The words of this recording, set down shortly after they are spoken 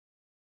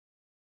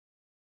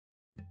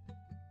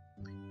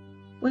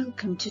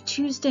Welcome to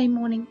Tuesday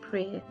morning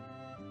prayer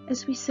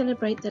as we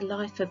celebrate the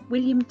life of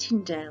William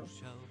Tyndale,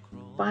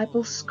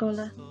 Bible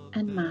scholar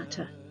and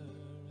martyr.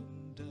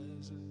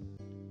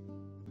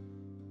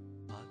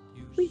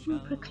 We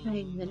will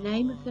proclaim the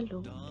name of the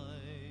Lord,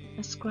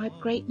 ascribe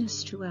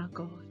greatness to our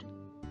God.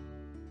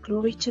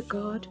 Glory to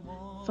God,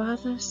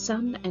 Father,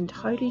 Son, and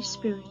Holy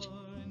Spirit,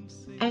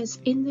 as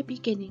in the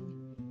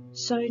beginning,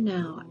 so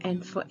now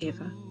and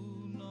forever.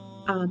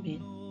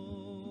 Amen.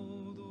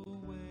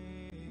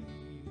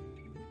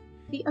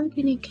 The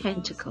opening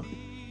canticle,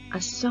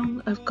 a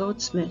song of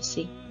God's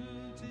mercy.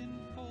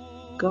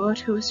 God,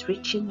 who is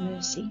rich in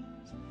mercy,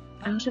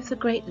 out of the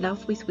great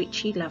love with which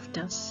he loved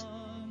us,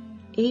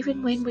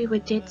 even when we were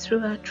dead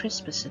through our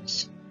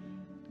trespasses,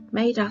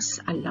 made us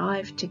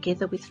alive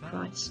together with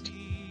Christ,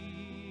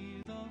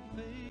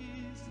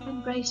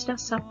 and raised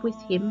us up with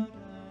him,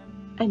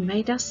 and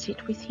made us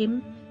sit with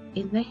him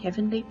in the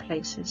heavenly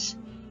places,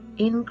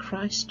 in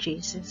Christ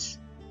Jesus,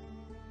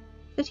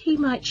 that he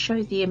might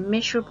show the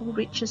immeasurable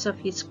riches of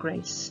his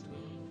grace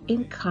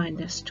in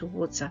kindness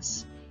towards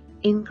us,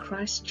 in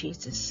Christ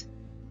Jesus.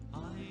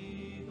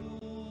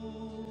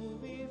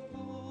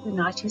 The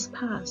night is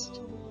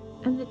past,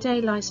 and the day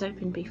lies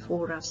open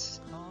before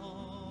us.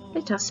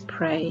 Let us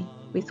pray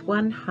with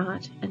one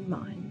heart and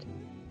mind.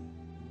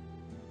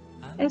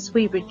 As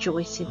we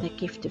rejoice in the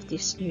gift of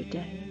this new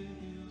day,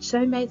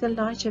 so may the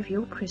light of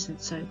your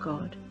presence, O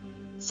God,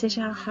 set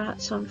our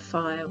hearts on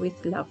fire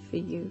with love for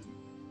you,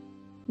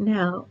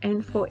 now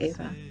and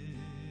forever.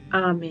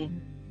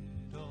 Amen.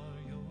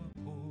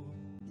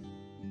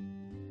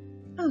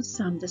 Our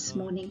psalm this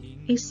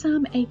morning is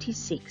Psalm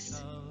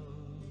 86.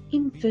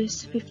 In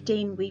verse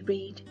 15 we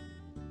read,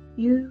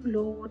 "You,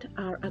 Lord,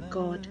 are a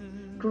God,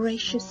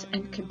 gracious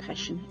and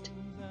compassionate,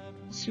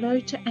 slow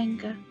to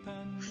anger,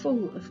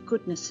 full of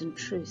goodness and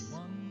truth.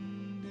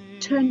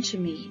 Turn to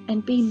me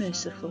and be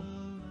merciful.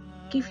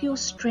 Give your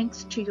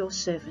strength to your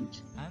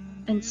servant,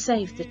 and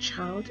save the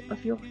child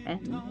of your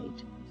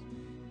handmaid."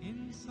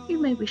 You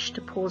may wish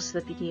to pause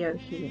the video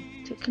here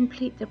to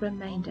complete the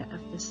remainder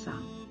of the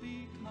psalm.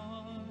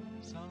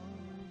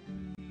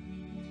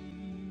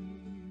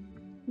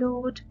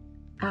 Lord,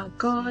 our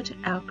God,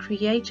 our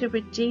Creator,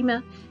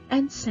 Redeemer,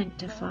 and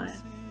Sanctifier,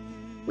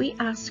 we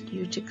ask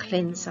you to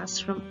cleanse us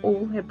from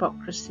all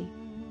hypocrisy,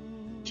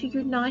 to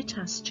unite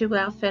us to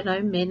our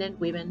fellow men and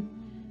women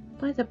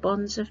by the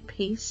bonds of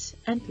peace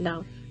and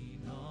love,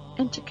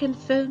 and to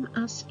confirm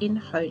us in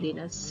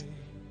holiness,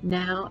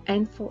 now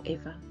and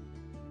forever.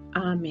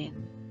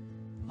 Amen.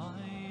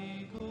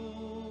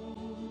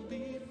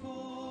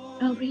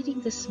 Our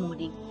reading this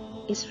morning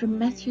is from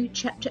Matthew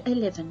chapter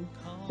 11,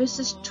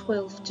 verses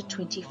 12 to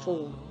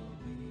 24.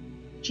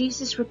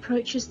 Jesus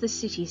reproaches the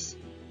cities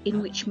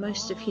in which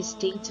most of his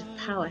deeds of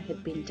power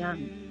had been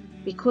done,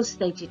 because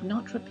they did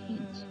not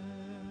repent.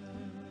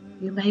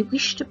 You may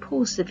wish to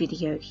pause the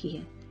video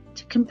here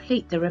to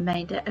complete the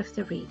remainder of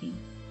the reading.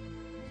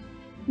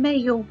 May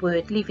your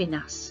word live in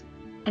us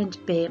and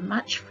bear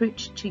much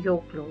fruit to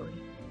your glory.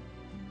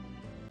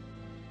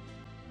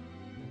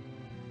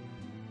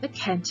 The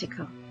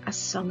Canticle, a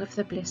song of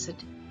the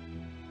blessed.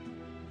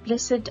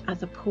 Blessed are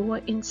the poor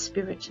in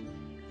spirit,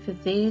 for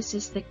theirs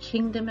is the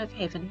kingdom of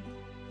heaven.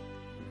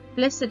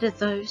 Blessed are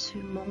those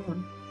who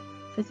mourn,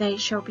 for they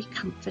shall be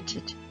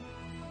comforted.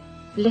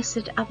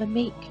 Blessed are the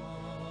meek,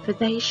 for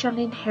they shall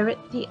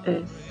inherit the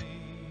earth.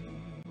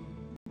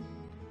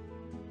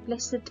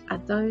 Blessed are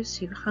those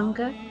who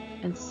hunger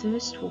and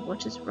thirst for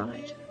what is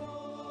right,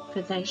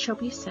 for they shall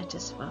be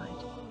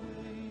satisfied.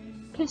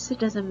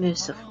 Blessed are the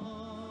merciful,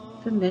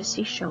 for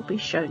mercy shall be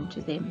shown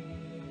to them.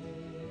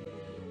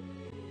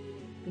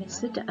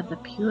 Blessed are the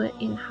pure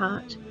in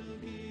heart,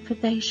 for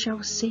they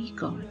shall see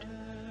God.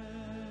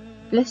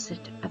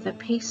 Blessed are the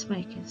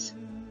peacemakers,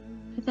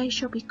 for they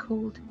shall be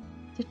called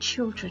the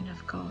children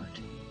of God.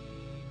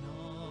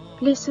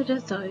 Blessed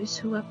are those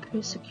who are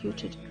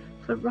persecuted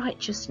for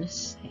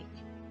righteousness' sake,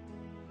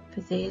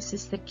 for theirs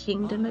is the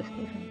kingdom of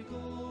heaven.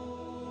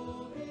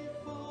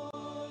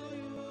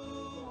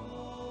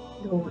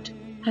 Lord,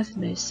 have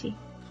mercy.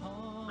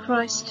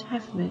 Christ,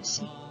 have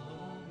mercy.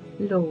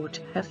 Lord,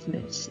 have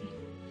mercy.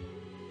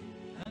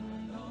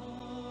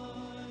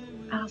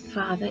 Our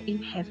Father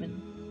in heaven,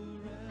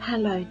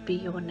 hallowed be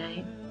your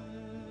name.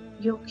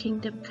 Your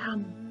kingdom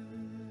come.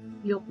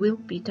 Your will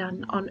be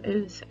done on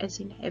earth as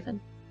in heaven.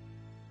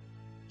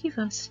 Give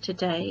us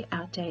today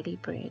our daily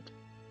bread.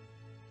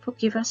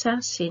 Forgive us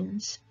our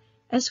sins,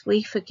 as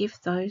we forgive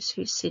those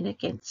who sin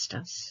against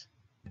us.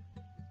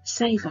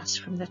 Save us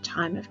from the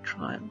time of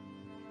trial,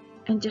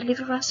 and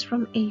deliver us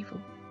from evil.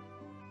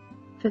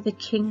 For the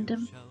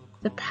kingdom,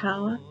 the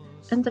power,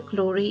 and the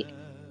glory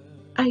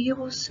are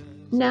yours,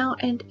 now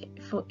and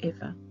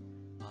forever.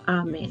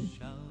 Amen.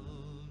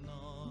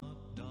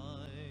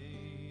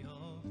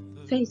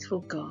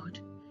 Faithful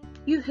God,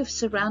 you have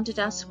surrounded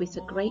us with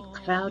a great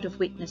cloud of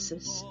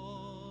witnesses.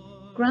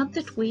 Grant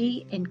that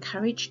we,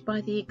 encouraged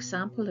by the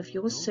example of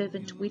your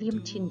servant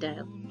William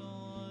Tyndale,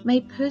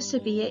 may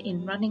persevere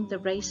in running the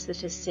race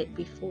that is set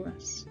before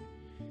us,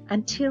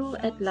 until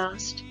at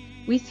last,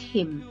 with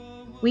him,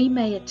 we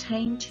may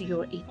attain to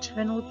your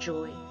eternal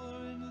joy.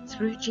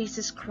 Through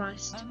Jesus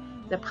Christ,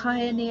 the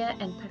pioneer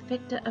and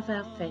perfecter of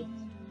our faith,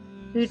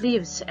 who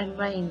lives and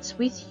reigns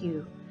with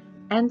you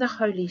and the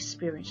Holy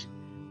Spirit,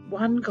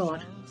 one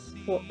God,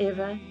 for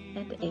ever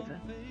and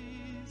ever.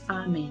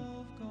 Amen.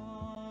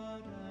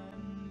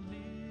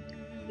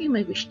 You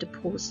may wish to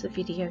pause the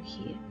video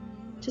here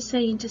to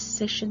say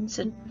intercessions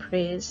and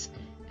prayers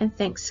and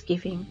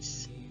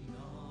thanksgivings.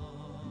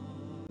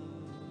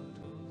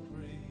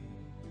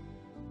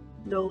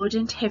 Lord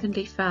and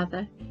Heavenly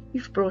Father,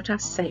 you've brought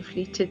us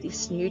safely to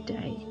this new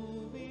day.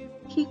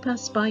 Keep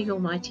us by your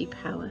mighty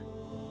power.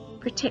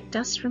 Protect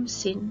us from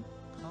sin.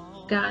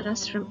 Guard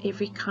us from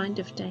every kind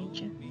of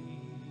danger.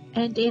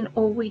 And in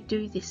all we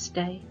do this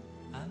day,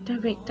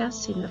 direct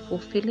us in the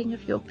fulfilling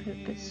of your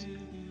purpose.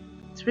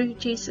 Through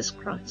Jesus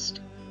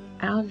Christ,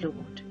 our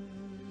Lord.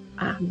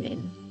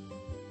 Amen.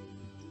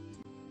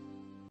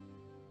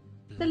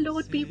 The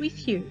Lord be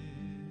with you,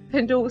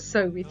 and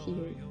also with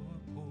you.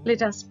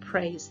 Let us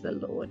praise the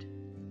Lord.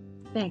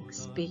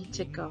 Thanks be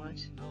to God.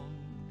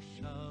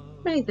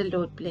 May the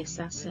Lord bless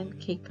us and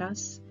keep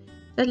us.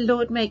 The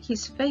Lord make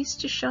his face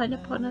to shine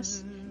upon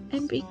us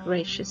and be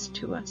gracious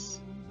to us.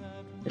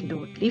 The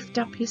Lord lift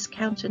up his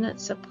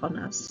countenance upon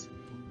us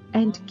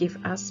and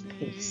give us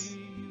peace.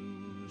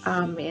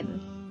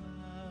 Amen.